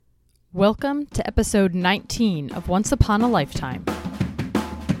Welcome to episode 19 of Once Upon a Lifetime.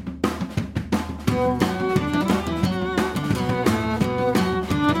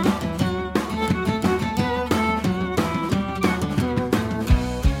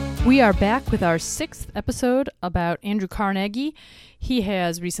 We are back with our 6th episode about Andrew Carnegie. He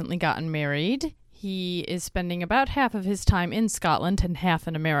has recently gotten married. He is spending about half of his time in Scotland and half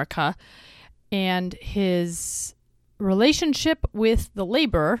in America. And his relationship with the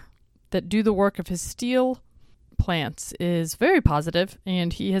labor that do the work of his steel plants is very positive,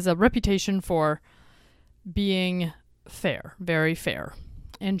 and he has a reputation for being fair, very fair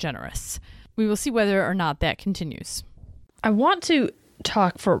and generous. We will see whether or not that continues. I want to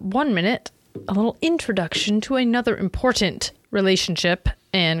talk for 1 minute, a little introduction to another important relationship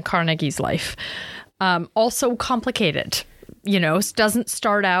in Carnegie's life. Also complicated. You know, it doesn't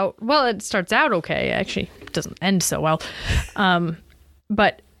start out, well, it starts out okay. Actually, it doesn't end so well.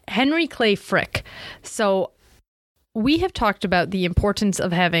 But Henry Clay Frick. So we have talked about the importance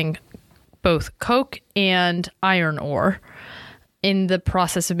of having both coke and iron ore in the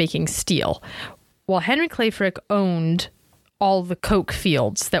process of making steel. Well, Henry Clay Frick owned all the coke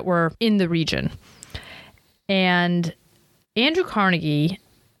fields that were in the region. And Andrew Carnegie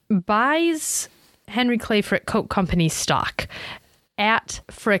buys Henry Clay Frick Coke Company stock at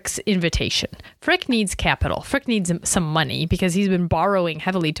Frick's invitation. Frick needs capital. Frick needs some money because he's been borrowing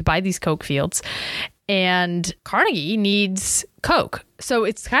heavily to buy these coke fields. And Carnegie needs coke. So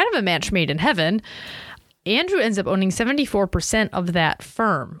it's kind of a match made in heaven. Andrew ends up owning 74% of that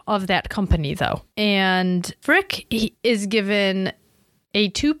firm, of that company, though. And Frick is given a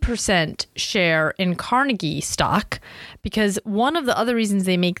 2% share in Carnegie stock because one of the other reasons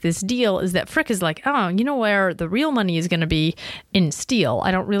they make this deal is that Frick is like, oh, you know where the real money is going to be? In steel.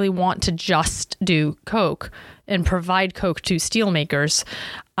 I don't really want to just do coke and provide coke to steel makers.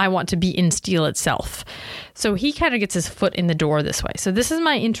 I want to be in steel itself. So he kind of gets his foot in the door this way. So this is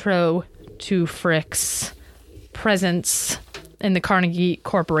my intro to Frick's presence in the Carnegie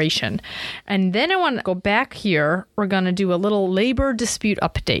Corporation. And then I want to go back here. We're going to do a little labor dispute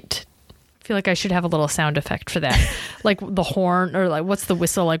update. I feel like I should have a little sound effect for that. Like the horn, or like, what's the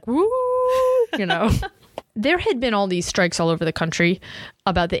whistle? Like, woo, you know. There had been all these strikes all over the country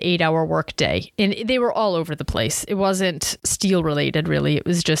about the 8-hour work day. And they were all over the place. It wasn't steel related, really. It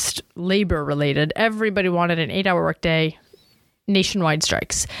was just labor related. Everybody wanted an 8-hour work day, nationwide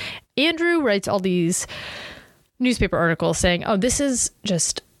strikes. Andrew writes all these newspaper articles saying, oh, this is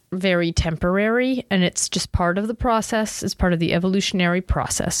just very temporary and it's just part of the process. It's part of the evolutionary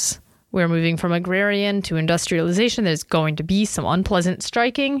process. We're moving from agrarian to industrialization. There's going to be some unpleasant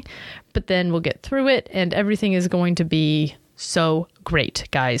striking, but then we'll get through it and everything is going to be so great,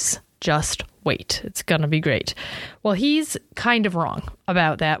 guys. Just wait. It's going to be great. Well, he's kind of wrong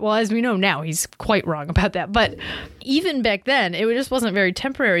about that. Well, as we know now, he's quite wrong about that. But even back then, it just wasn't very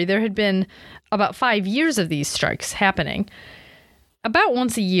temporary. There had been about 5 years of these strikes happening. About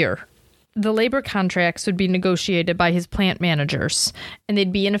once a year, the labor contracts would be negotiated by his plant managers, and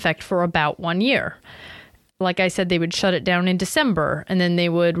they'd be in effect for about 1 year. Like I said, they would shut it down in December, and then they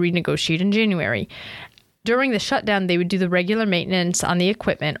would renegotiate in January. During the shutdown, they would do the regular maintenance on the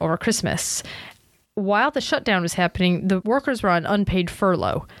equipment over Christmas. While the shutdown was happening, the workers were on unpaid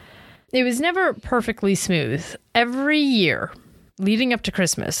furlough. It was never perfectly smooth. Every year, leading up to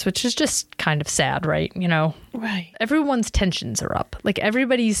Christmas, which is just kind of sad, right? You know? Right. Everyone's tensions are up. Like,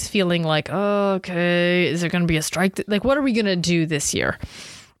 everybody's feeling like, oh, okay, is there going to be a strike? Like, what are we going to do this year?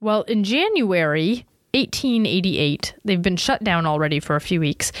 Well, in January 1888, they've been shut down already for a few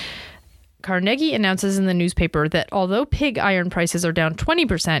weeks. Carnegie announces in the newspaper that although pig iron prices are down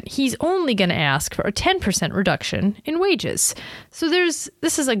 20%, he's only going to ask for a 10% reduction in wages. So this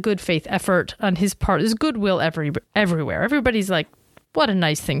is a good faith effort on his part. There's goodwill everywhere. Everybody's like, what a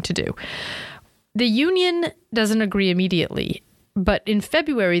nice thing to do. The union doesn't agree immediately, but in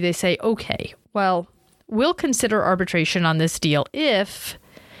February they say, okay, well, we'll consider arbitration on this deal if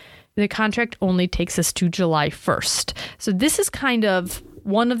the contract only takes us to July 1st. So this is kind of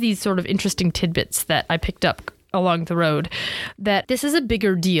one of these sort of interesting tidbits that I picked up along the road, that this is a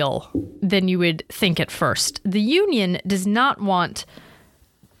bigger deal than you would think at first. The union does not want,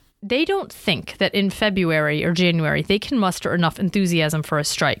 they don't think that in February or January they can muster enough enthusiasm for a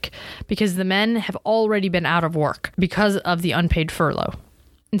strike because the men have already been out of work because of the unpaid furlough.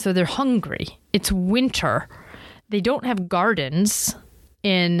 And so they're hungry. It's winter. They don't have gardens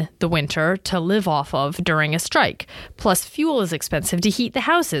in the winter to live off of during a strike. Plus, fuel is expensive to heat the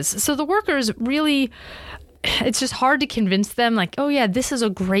houses. So the workers really, it's just hard to convince them like, oh yeah, this is a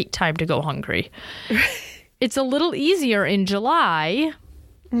great time to go hungry. It's a little easier in July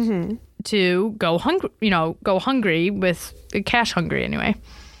to go hungry with cash hungry anyway,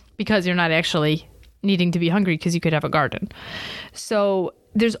 because you're not actually needing to be hungry because you could have a garden. So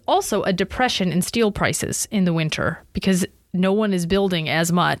there's also a depression in steel prices in the winter because no one is building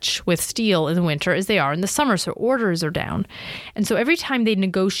as much with steel in the winter as they are in the summer, so orders are down. And so every time they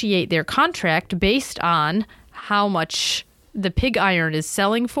negotiate their contract based on how much the pig iron is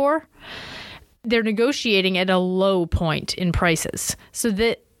selling for, they're negotiating at a low point in prices. So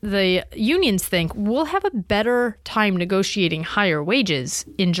that the unions think we'll have a better time negotiating higher wages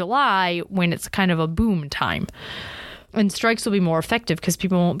in July when it's kind of a boom time. And strikes will be more effective because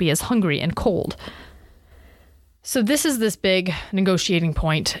people won't be as hungry and cold. So this is this big negotiating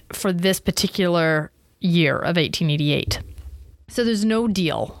point for this particular year of 1888. So there's no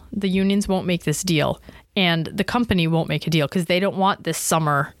deal. The unions won't make this deal, and the company won't make a deal because they don't want this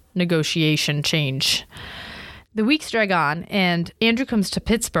summer negotiation change. The weeks drag on, and Andrew comes to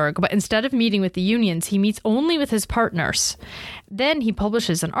Pittsburgh, but instead of meeting with the unions, he meets only with his partners. Then he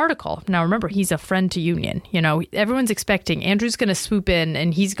publishes an article. Now, remember, he's a friend to union. Everyone's expecting Andrew's going to swoop in,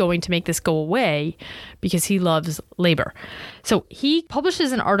 and he's going to make this go away because he loves labor. So he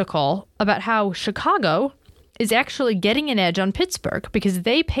publishes an article about how Chicago is actually getting an edge on Pittsburgh because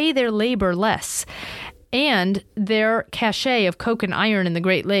they pay their labor less. And their cachet of coke and iron in the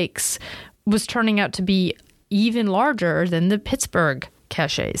Great Lakes was turning out to be even larger than the Pittsburgh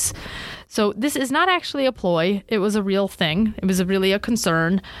cachets. So this is not actually a ploy. It was a real thing. It was really a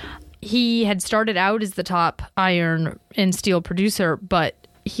concern. He had started out as the top iron and steel producer, but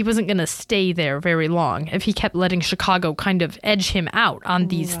he wasn't going to stay there very long if he kept letting Chicago kind of edge him out on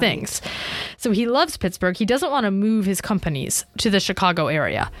these things. So he loves Pittsburgh. He doesn't want to move his companies to the Chicago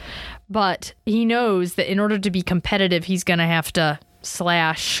area, but he knows that in order to be competitive, he's going to have to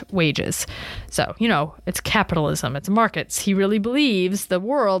slash wages. So, it's capitalism, it's markets. He really believes the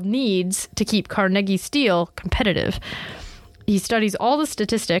world needs to keep Carnegie Steel competitive. He studies all the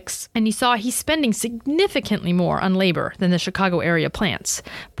statistics, and he saw he's spending significantly more on labor than the Chicago area plants,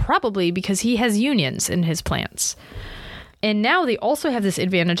 probably because he has unions in his plants. And now they also have this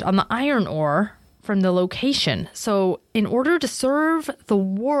advantage on the iron ore from the location. So in order to serve the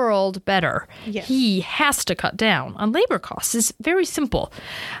world better, he has to cut down on labor costs. It's very simple.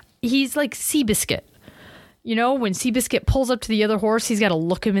 He's like Seabiscuit. When Seabiscuit pulls up to the other horse, he's got to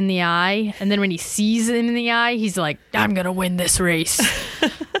look him in the eye. And then when he sees him in the eye, he's like, I'm going to win this race.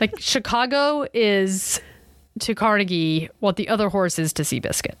 Like Chicago is to Carnegie what the other horse is to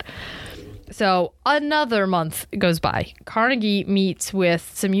Seabiscuit. So another month goes by. Carnegie meets with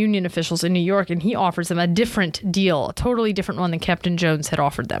some union officials in New York, and he offers them a different deal, a totally different one than Captain Jones had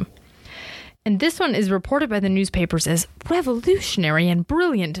offered them. And this one is reported by the newspapers as revolutionary and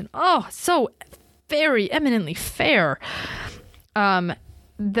brilliant and, so very eminently fair.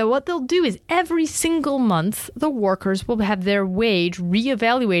 What they'll do is every single month, the workers will have their wage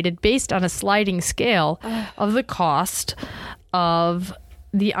reevaluated based on a sliding scale of the cost of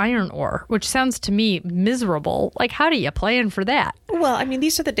the iron ore, which sounds to me miserable. Like, how do you plan for that? Well, I mean,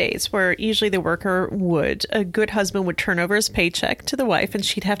 these are the days where usually a good husband would turn over his paycheck to the wife, and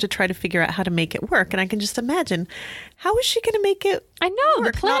she'd have to try to figure out how to make it work. And I can just imagine, how is she going to make it I know,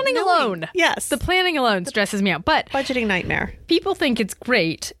 work, the planning alone. Yes. The planning alone stresses me out. But budgeting nightmare. People think it's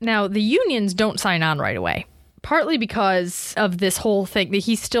great. Now, the unions don't sign on right away. Partly because of this whole thing that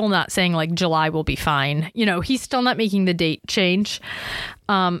he's still not saying like July will be fine. He's still not making the date change.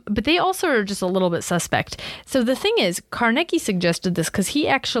 But they also are just a little bit suspect. So the thing is, Carnegie suggested this because he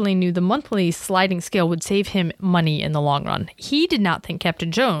actually knew the monthly sliding scale would save him money in the long run. He did not think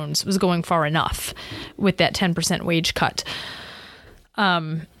Captain Jones was going far enough with that 10% wage cut.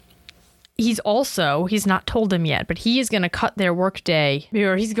 He's not told him yet, but he is going to cut their workday,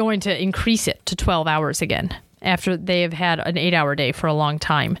 or he's going to increase it to 12 hours again after they have had an 8-hour day for a long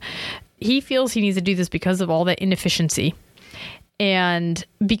time. He feels he needs to do this because of all that inefficiency. And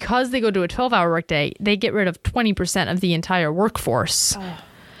because they go to a 12-hour workday, they get rid of 20% of the entire workforce.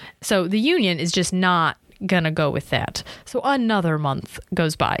 So the union is just not going to go with that. So another month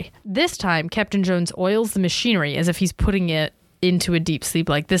goes by. This time, Captain Jones oils the machinery as if he's putting it into a deep sleep,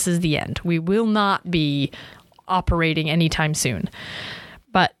 like this is the end. We will not be operating anytime soon.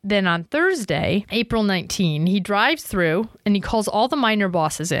 But then on Thursday, April 19, he drives through and he calls all the minor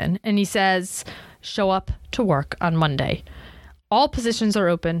bosses in and he says, show up to work on Monday. All positions are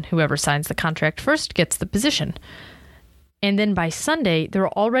open. Whoever signs the contract first gets the position. And then by Sunday, there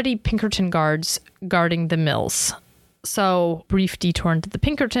are already Pinkerton guards guarding the mills. So brief detour into the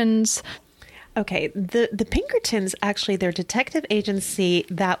Pinkertons. Okay, the Pinkertons, actually, they're a detective agency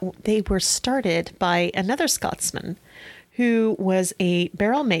that they were started by another Scotsman who was a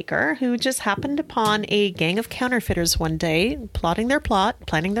barrel maker who just happened upon a gang of counterfeiters one day, plotting their plot,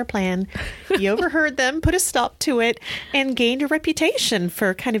 planning their plan. He overheard them, put a stop to it, and gained a reputation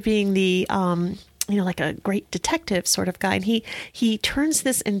for kind of being the, like a great detective sort of guy. And he turns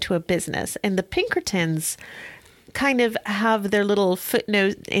this into a business. And the Pinkertons kind of have their little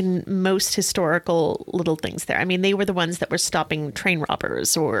footnote in most historical little things there. I mean, they were the ones that were stopping train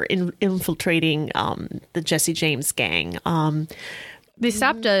robbers or infiltrating the Jesse James gang. They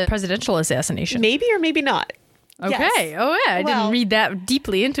stopped a presidential assassination. Maybe or maybe not. Okay. Yes. Oh, yeah. I didn't read that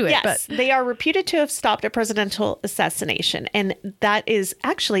deeply into it. Yes, but they are reputed to have stopped a presidential assassination. And that is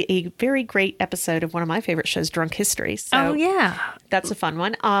actually a very great episode of one of my favorite shows, Drunk History. So that's a fun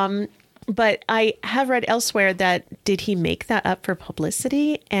one. But I have read elsewhere that did he make that up for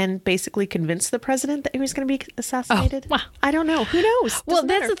publicity and basically convince the president that he was going to be assassinated? Oh, wow. I don't know. Who knows? Well,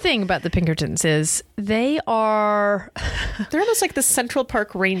 that's the thing about the Pinkertons is they're almost like the Central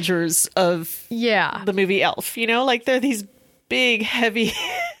Park Rangers of the movie Elf, like they're these big, heavy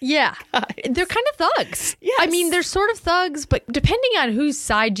guys. They're kind of thugs. Yes. I mean, they're sort of thugs, but depending on whose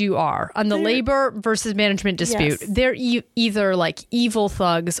side you are on the labor versus management dispute, they're either like evil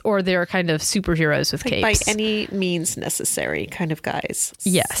thugs or they're kind of superheroes with capes. By any means necessary kind of guys.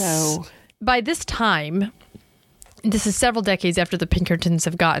 Yes. So by this time, this is several decades after the Pinkertons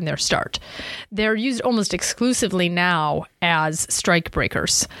have gotten their start. They're used almost exclusively now as strike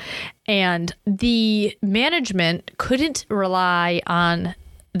breakers. And the management couldn't rely on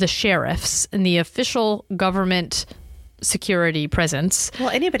the sheriffs and the official government security presence. Well,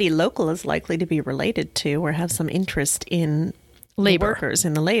 anybody local is likely to be related to or have some interest in labor. The workers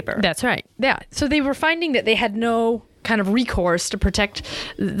in the labor. That's right. Yeah. So they were finding that they had no kind of recourse to protect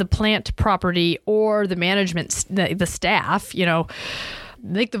the plant property or the management, the staff,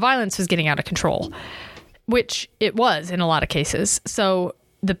 like the violence was getting out of control, which it was in a lot of cases. So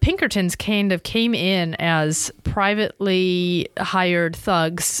the Pinkertons kind of came in as privately hired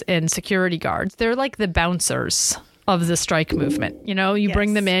thugs and security guards. They're like the bouncers of the strike movement. You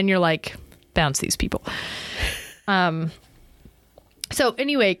bring them in, you're like, bounce these people. So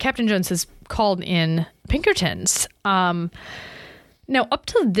anyway, Captain Jones has called in Pinkertons. Now, up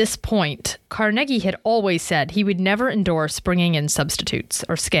to this point, Carnegie had always said he would never endorse bringing in substitutes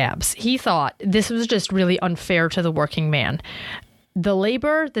or scabs. He thought this was just really unfair to the working man. The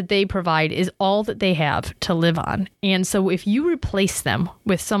labor that they provide is all that they have to live on. And so if you replace them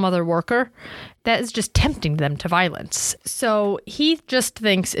with some other worker, that is just tempting them to violence. So he just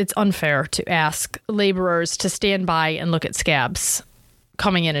thinks it's unfair to ask laborers to stand by and look at scabs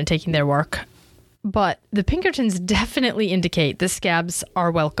coming in and taking their work. But the Pinkertons definitely indicate the scabs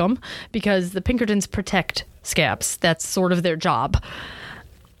are welcome because the Pinkertons protect scabs. That's sort of their job.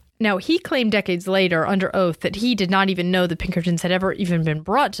 Now, he claimed decades later under oath that he did not even know the Pinkertons had ever even been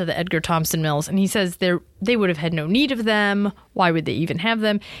brought to the Edgar Thomson Mills. And he says they would have had no need of them. Why would they even have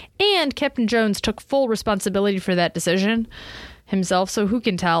them? And Captain Jones took full responsibility for that decision himself. So who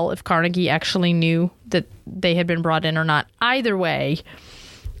can tell if Carnegie actually knew that they had been brought in or not? Either way,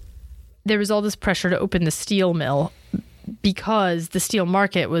 there was all this pressure to open the steel mill because the steel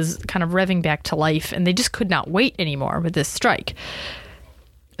market was kind of revving back to life and they just could not wait anymore with this strike.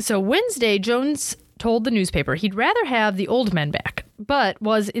 So Wednesday, Jones told the newspaper he'd rather have the old men back, but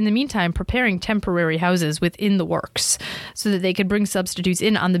was in the meantime preparing temporary houses within the works so that they could bring substitutes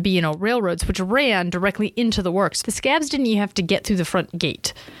in on the B&O railroads, which ran directly into the works. The scabs didn't even have to get through the front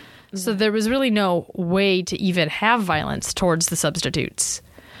gate. So there was really no way to even have violence towards the substitutes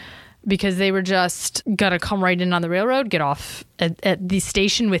because they were just going to come right in on the railroad, get off at the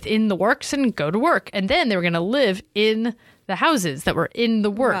station within the works and go to work. And then they were going to live in the houses that were in the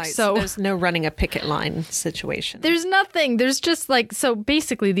works. Right, so there's no running a picket line situation. There's nothing. There's just so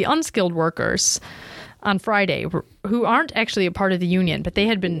basically the unskilled workers on Friday who aren't actually a part of the union, but they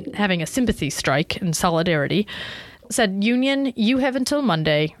had been having a sympathy strike in solidarity, said, union, you have until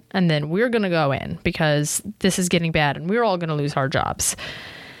Monday, and then we're going to go in because this is getting bad and we're all going to lose our jobs.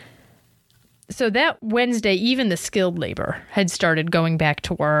 So that Wednesday, even the skilled labor had started going back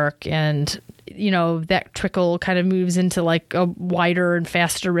to work, and that trickle kind of moves into like a wider and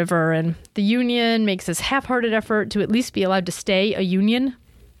faster river, and the union makes this half-hearted effort to at least be allowed to stay a union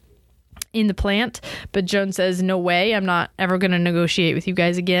in the plant. But Jones says, no way, I'm not ever going to negotiate with you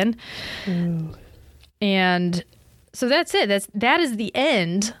guys again. Ooh. And so that's it. That is the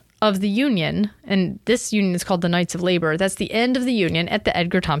end of the union, and this union is called the Knights of Labor. That's the end of the union at the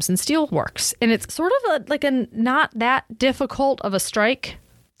Edgar Thomson Steel Works. And it's sort of like a not that difficult of a strike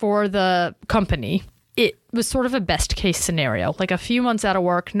for the company. It was sort of a best case scenario, like a few months out of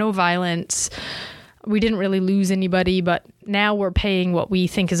work, no violence. We didn't really lose anybody, but now we're paying what we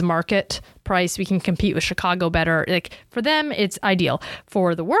think is market price. We can compete with Chicago better. Like, for them, it's ideal.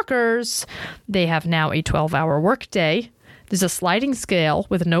 For the workers, they have now a 12-hour workday. There's a sliding scale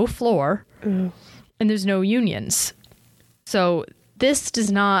with no floor, and there's no unions. So this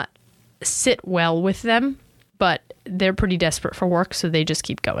does not sit well with them, but they're pretty desperate for work, so they just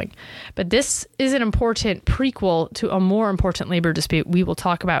keep going. But this is an important prequel to a more important labor dispute we will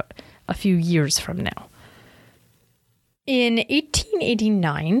talk about a few years from now. In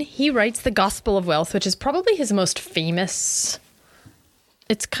 1889, he writes The Gospel of Wealth, which is probably his most famous.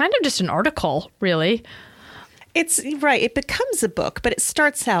 It's kind of just an article, really. It's right. It becomes a book, but it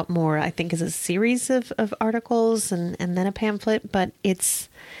starts out more, I think, as a series of articles and then a pamphlet. But it's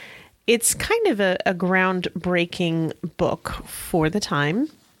kind of a groundbreaking book for the time.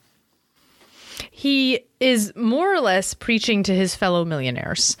 He is more or less preaching to his fellow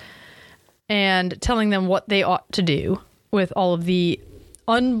millionaires and telling them what they ought to do with all of the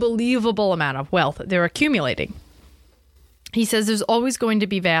unbelievable amount of wealth that they're accumulating. He says there's always going to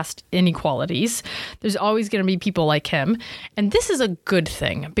be vast inequalities. There's always going to be people like him. And this is a good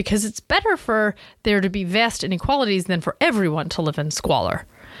thing because it's better for there to be vast inequalities than for everyone to live in squalor.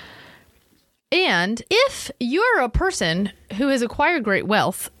 And if you're a person who has acquired great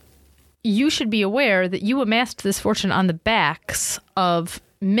wealth, you should be aware that you amassed this fortune on the backs of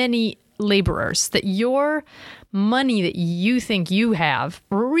many laborers, that your money that you think you have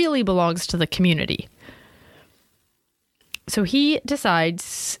really belongs to the community. So he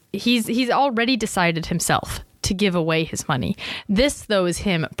decides, he's already decided himself to give away his money. This, though, is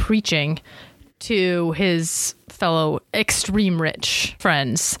him preaching to his fellow extreme rich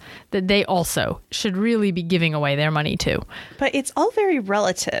friends that they also should really be giving away their money too. But it's all very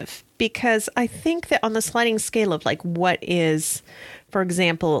relative, because I think that on the sliding scale of like what is, for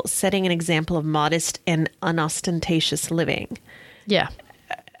example, setting an example of modest and unostentatious living. Yeah.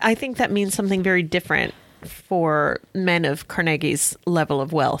 I think that means something very different for men of Carnegie's level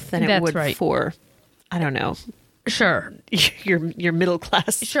of wealth than it That's would right. for, I don't know, Sure. your middle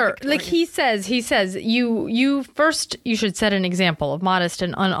class. Sure. Like he says you first you should set an example of modest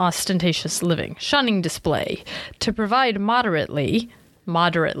and unostentatious living, shunning display, to provide moderately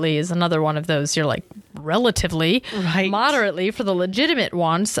is another one of those, you're like, relatively, right. Moderately for the legitimate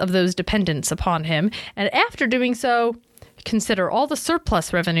wants of those dependents upon him. And after doing so, consider all the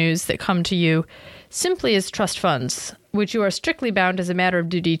surplus revenues that come to you simply as trust funds, which you are strictly bound as a matter of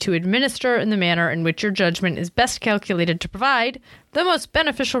duty to administer in the manner in which your judgment is best calculated to provide the most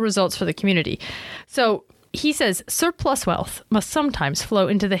beneficial results for the community. So he says surplus wealth must sometimes flow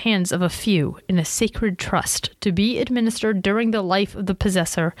into the hands of a few in a sacred trust to be administered during the life of the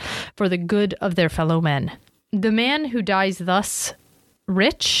possessor for the good of their fellow men. The man who dies thus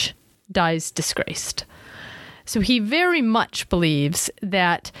rich dies disgraced. So he very much believes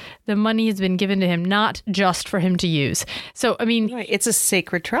that the money has been given to him not just for him to use. So, I mean... Right. It's a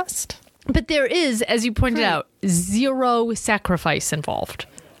sacred trust. But there is, as you pointed out, zero sacrifice involved.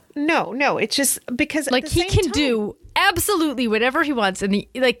 No. It's just because... Like, he can do absolutely whatever he wants in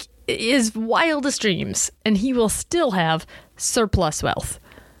his wildest dreams, and he will still have surplus wealth.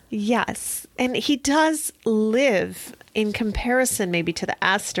 Yes. And he does live, in comparison maybe to the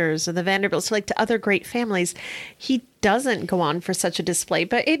Astors or the Vanderbilts, like to other great families, he doesn't go on for such a display.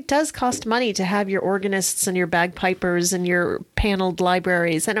 But it does cost money to have your organists and your bagpipers and your paneled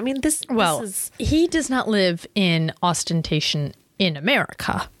libraries. And I mean, this is... He does not live in ostentation in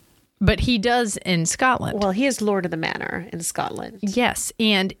America, but he does in Scotland. Well, he is Lord of the Manor in Scotland. Yes,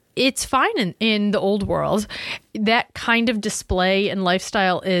 and it's fine in the old world. That kind of display and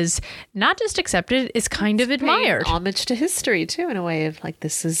lifestyle is not just accepted, it's kind of admired. Homage to history, too, in a way of like,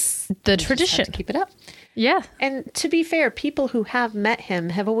 this is the tradition. To keep it up. Yeah. And to be fair, people who have met him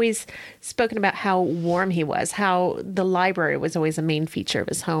have always spoken about how warm he was, how the library was always a main feature of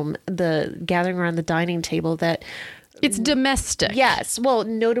his home, the gathering around the dining table that... It's domestic. Yes. Well,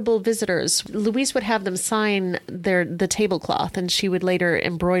 notable visitors. Louise would have them sign the tablecloth, and she would later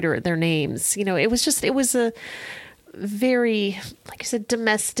embroider their names. You know, it was a very, like I said,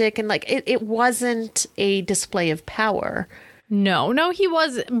 domestic, and like it wasn't a display of power. No, he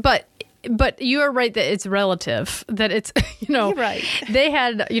was, but you are right that it's relative, that it's, You're right. They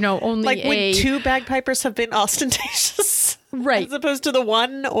had, only like would two bagpipers have been ostentatious? Right. As opposed to the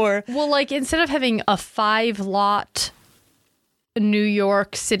one, or... Well, like, instead of having a 5-lot New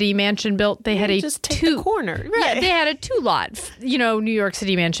York City mansion built, they had a just take 2 the corner. Right. Yeah, they had a 2-lot, New York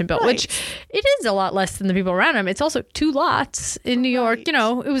City mansion built, which it is a lot less than the people around him. It's also 2 lots in New York.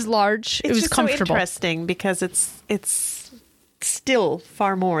 It was large. It was just comfortable. So interesting because it's still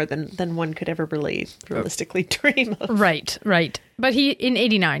far more than one could ever really realistically dream of. Right. But in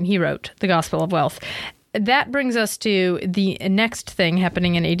 89, he wrote The Gospel of Wealth. That brings us to the next thing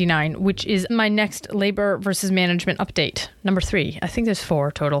happening in 89, which is my next labor versus management update, number 3. I think there's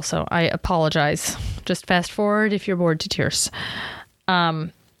 4 total, so I apologize. Just fast forward if you're bored to tears.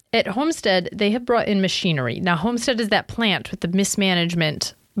 At Homestead, they have brought in machinery. Now, Homestead is that plant with the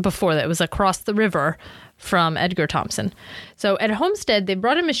mismanagement before that. It was across the river from Edgar Thomson. So at Homestead, they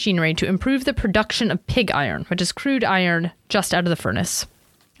brought in machinery to improve the production of pig iron, which is crude iron just out of the furnace.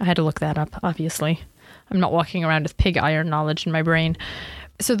 I had to look that up, obviously. I'm not walking around with pig iron knowledge in my brain.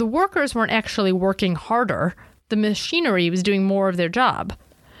 So the workers weren't actually working harder. The machinery was doing more of their job.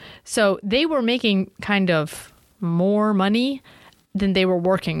 So they were making kind of more money than they were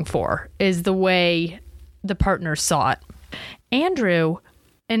working for, is the way the partners saw it. Andrew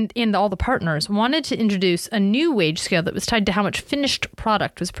and all the partners wanted to introduce a new wage scale that was tied to how much finished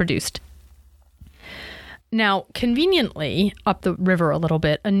product was produced. Now, conveniently, up the river a little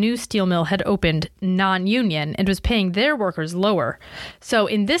bit, a new steel mill had opened non-union and was paying their workers lower. So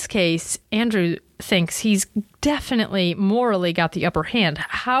in this case, Andrew thinks he's definitely morally got the upper hand.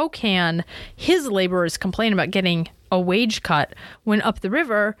 How can his laborers complain about getting a wage cut when up the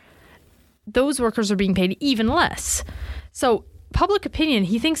river, those workers are being paid even less? So public opinion,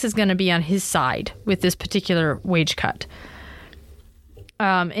 he thinks, is going to be on his side with this particular wage cut.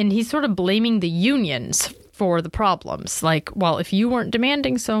 And he's sort of blaming the unions for the problems. Like, well, if you weren't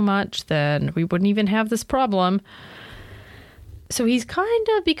demanding so much, then we wouldn't even have this problem. So he's kind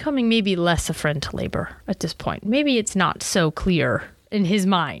of becoming maybe less a friend to labor at this point. Maybe it's not so clear in his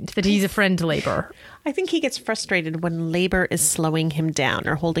mind that he's a friend to labor. I think he gets frustrated when labor is slowing him down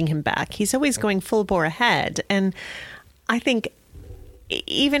or holding him back. He's always going full bore ahead. And I think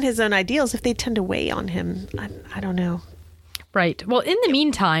even his own ideals, if they tend to weigh on him, I don't know. Right. Well, in the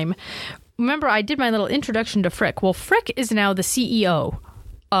meantime, remember I did my little introduction to Frick. Well, Frick is now the CEO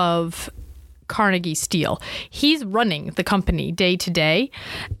of Carnegie Steel. He's running the company day to day,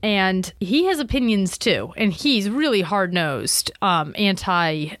 and he has opinions too. And he's really hard-nosed,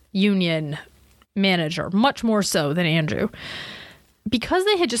 anti-union manager, much more so than Andrew. Because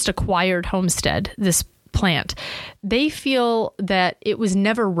they had just acquired Homestead, this plant, they feel that it was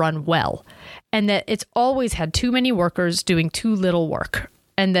never run well, and that it's always had too many workers doing too little work,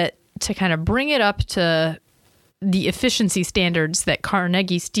 and that to kind of bring it up to the efficiency standards that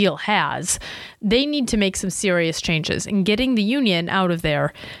Carnegie Steel has, they need to make some serious changes, and getting the union out of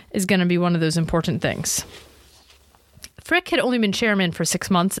there is going to be one of those important things. Frick had only been chairman for 6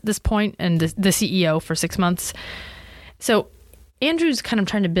 months at this point, and the CEO for 6 months. So Andrew's kind of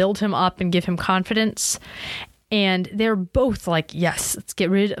trying to build him up and give him confidence. And they're both like, yes, let's get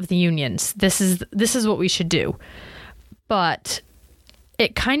rid of the unions. This is what we should do. But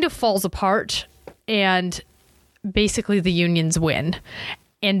it kind of falls apart, and basically the unions win.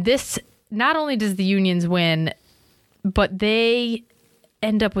 And this, not only does the unions win, but they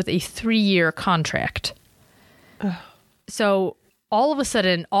end up with a 3-year contract. Ugh. So all of a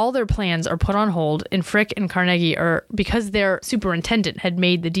sudden, all their plans are put on hold, and Frick and Carnegie are, because their superintendent had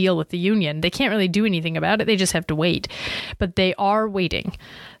made the deal with the union, they can't really do anything about it. They just have to wait. But they are waiting.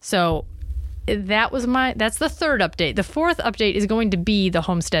 So that's the third update. The fourth update is going to be the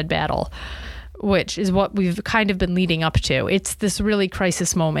Homestead battle, which is what we've kind of been leading up to. It's this really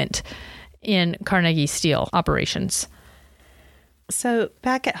crisis moment in Carnegie Steel operations. So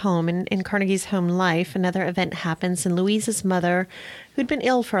back at home, in Carnegie's home life, another event happens, and Louise's mother, who'd been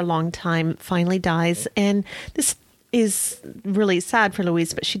ill for a long time, finally dies. And this is really sad for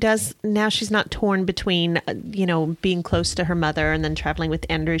Louise, but she's not torn between, being close to her mother and then traveling with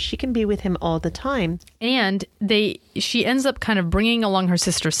Andrew. She can be with him all the time. And she ends up kind of bringing along her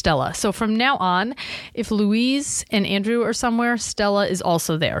sister Stella. So from now on, if Louise and Andrew are somewhere, Stella is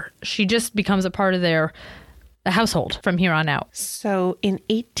also there. She just becomes a part of their household from here on out. So in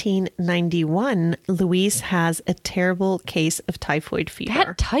 1891, Louise has a terrible case of typhoid fever.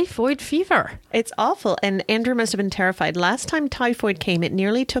 That typhoid fever. It's awful. And Andrew must have been terrified. Last time typhoid came, it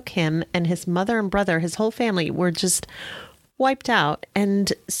nearly took him and his mother and brother, his whole family, were just wiped out.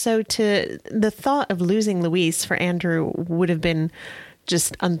 And so the thought of losing Louise for Andrew would have been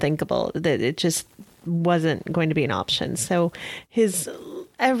just unthinkable, that it just wasn't going to be an option. So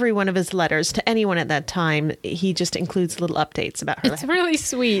every one of his letters to anyone at that time, he just includes little updates about her. It's really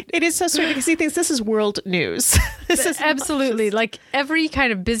sweet. It is so sweet because he thinks this is world news. This is absolutely like every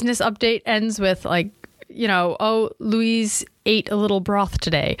kind of business update ends with Louise ate a little broth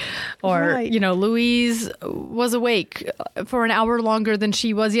today. Or, Right. Louise was awake for an hour longer than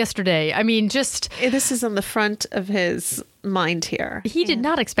she was yesterday. I mean, just... This is on the front of his mind here. He did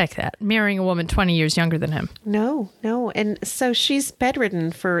not expect that, marrying a woman 20 years younger than him. No. And so she's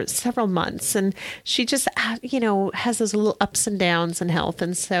bedridden for several months, and she just, has those little ups and downs in health.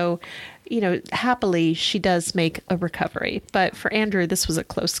 And so, happily, she does make a recovery. But for Andrew, this was a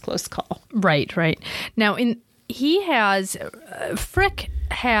close call. Right. Now, Frick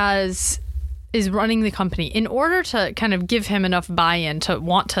is running the company. In order to kind of give him enough buy-in to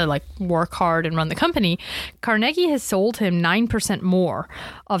want to work hard and run the company, Carnegie has sold him 9% more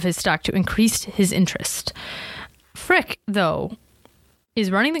of his stock to increase his interest. Frick, though,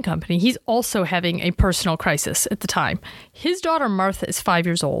 is running the company. He's also having a personal crisis at the time. His daughter Martha is 5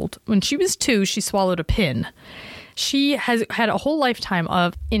 years old. When she was 2, she swallowed a pin. She has had a whole lifetime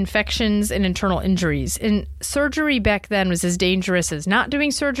of infections and internal injuries. And surgery back then was as dangerous as not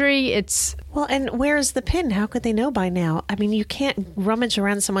doing surgery. Well, and where's the pin? How could they know by now? I mean, you can't rummage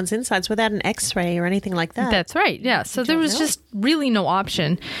around someone's insides without an x-ray or anything like that. That's right. Yeah. So there was just really no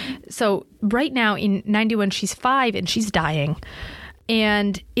option. So right now in 91, she's 5 and she's dying.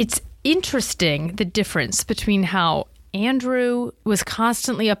 And it's interesting, the difference between how Andrew was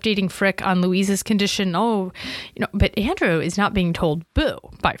constantly updating Frick on Louise's condition. But Andrew is not being told boo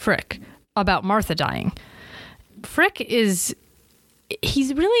by Frick about Martha dying. Frick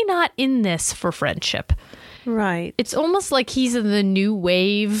he's really not in this for friendship. Right. It's almost like he's in the new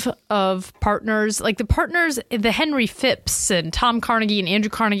wave of partners. Like the partners, the Henry Phipps and Tom Carnegie and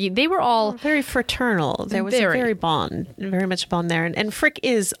Andrew Carnegie, they were all very fraternal. There was a very much bond there. And Frick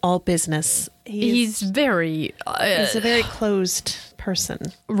is all business. He's a very closed person.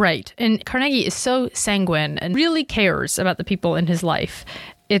 Right. And Carnegie is so sanguine and really cares about the people in his life.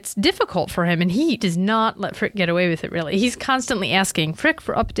 It's difficult for him, and he does not let Frick get away with it, really. He's constantly asking Frick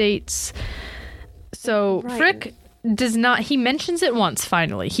for updates. So right. Frick does not, he mentions it once,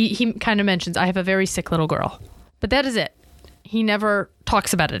 finally. He kind of mentions, I have a very sick little girl. But that is it. He never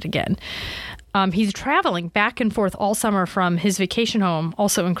talks about it again. He's traveling back and forth all summer from his vacation home,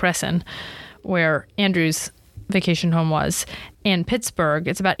 also in Crescent, where Andrew's vacation home was, and Pittsburgh.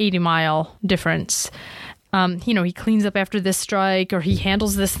 It's about 80-mile difference. He cleans up after this strike, or he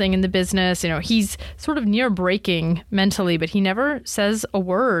handles this thing in the business. He's sort of near breaking mentally, but he never says a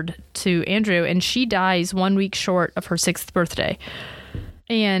word to Andrew, and she dies 1 week short of her 6th birthday.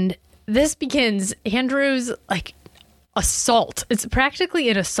 And this begins Andrew's assault. It's practically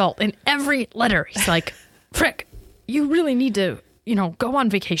an assault. In every letter, he's like, Frick, you really need to, go on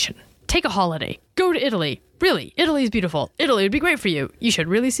vacation. Take a holiday. Go to Italy. Really, Italy is beautiful. Italy would be great for you. You should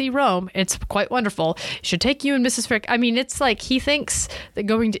really see Rome. It's quite wonderful. It should take you and Mrs. Frick. I mean, it's like he thinks that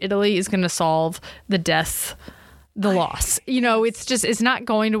going to Italy is going to solve the death, the loss. It's not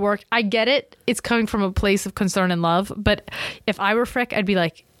going to work. I get it. It's coming from a place of concern and love. But if I were Frick, I'd be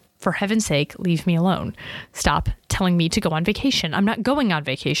like, for heaven's sake, leave me alone. Stop telling me to go on vacation. I'm not going on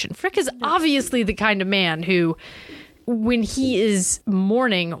vacation. Frick is obviously the kind of man who, when he is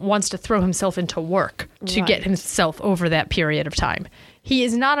mourning, wants to throw himself into work to get himself over that period of time. He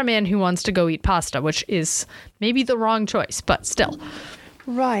is not a man who wants to go eat pasta, which is maybe the wrong choice, but still.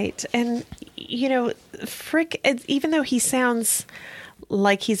 Right. And, Frick, even though he sounds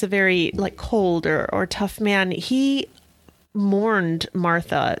like he's a very cold or tough man, he mourned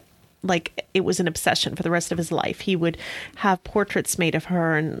Martha like it was an obsession for the rest of his life. He would have portraits made of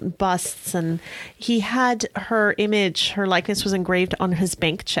her and busts, and he had her image, her likeness was engraved on his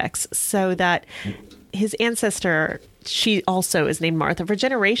bank checks so that his ancestor, she also is named Martha. For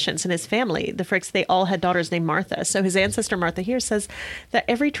generations in his family, the Fricks, they all had daughters named Martha. So his ancestor Martha here says that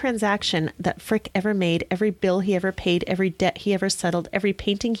every transaction that Frick ever made, every bill he ever paid, every debt he ever settled, every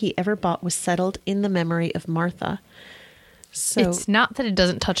painting he ever bought was settled in the memory of Martha. So it's not that it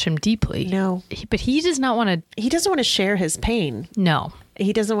doesn't touch him deeply. No. But he does not want to... He doesn't want to share his pain. No.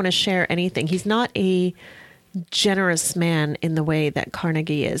 He doesn't want to share anything. He's not a generous man in the way that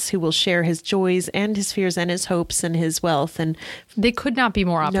Carnegie is, who will share his joys and his fears and his hopes and his wealth. And they could not be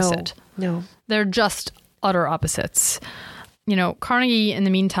more opposite. No. They're just utter opposites. Carnegie, in the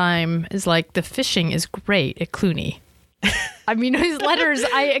meantime, is like, the fishing is great at Cluny. I mean, his letters,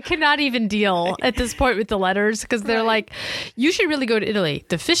 I cannot even deal at this point with the letters, because they're like, you should really go to Italy.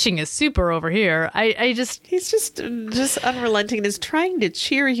 The fishing is super over here. He's just unrelenting and is trying to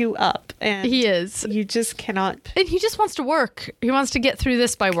cheer you up. And he is. You just cannot. And he just wants to work. He wants to get through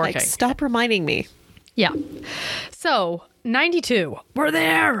this by working. Stop reminding me. Yeah. So 92. We're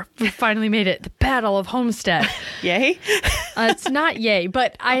there. We finally made it. The Battle of Homestead. Yay? It's not yay,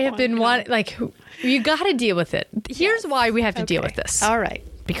 but I have been wanting, You got to deal with it. Here's why we have to deal with this. All right.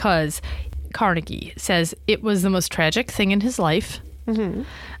 Because Carnegie says it was the most tragic thing in his life. Mm-hmm.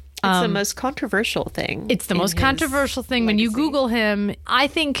 It's the most controversial thing. It's the most controversial thing. When you Google him, I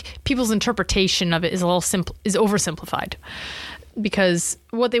think people's interpretation of it is a little is oversimplified. Because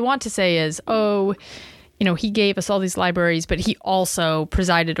what they want to say is, he gave us all these libraries, but he also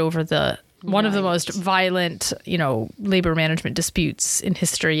presided over one of the most violent, labor management disputes in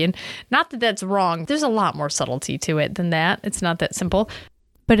history. And not that that's wrong. There's a lot more subtlety to it than that. It's not that simple.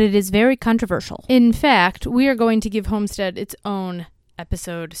 But it is very controversial. In fact, we are going to give Homestead its own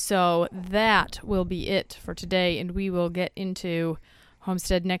episode. So that will be it for today, and we will get into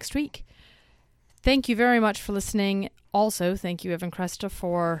Homestead next week. Thank you very much for listening. Also, thank you, Evan Cresta,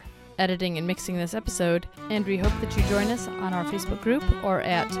 for editing and mixing this episode, and we hope that you join us on our Facebook group or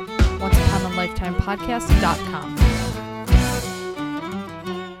at onceuponalifetimepodcast.com.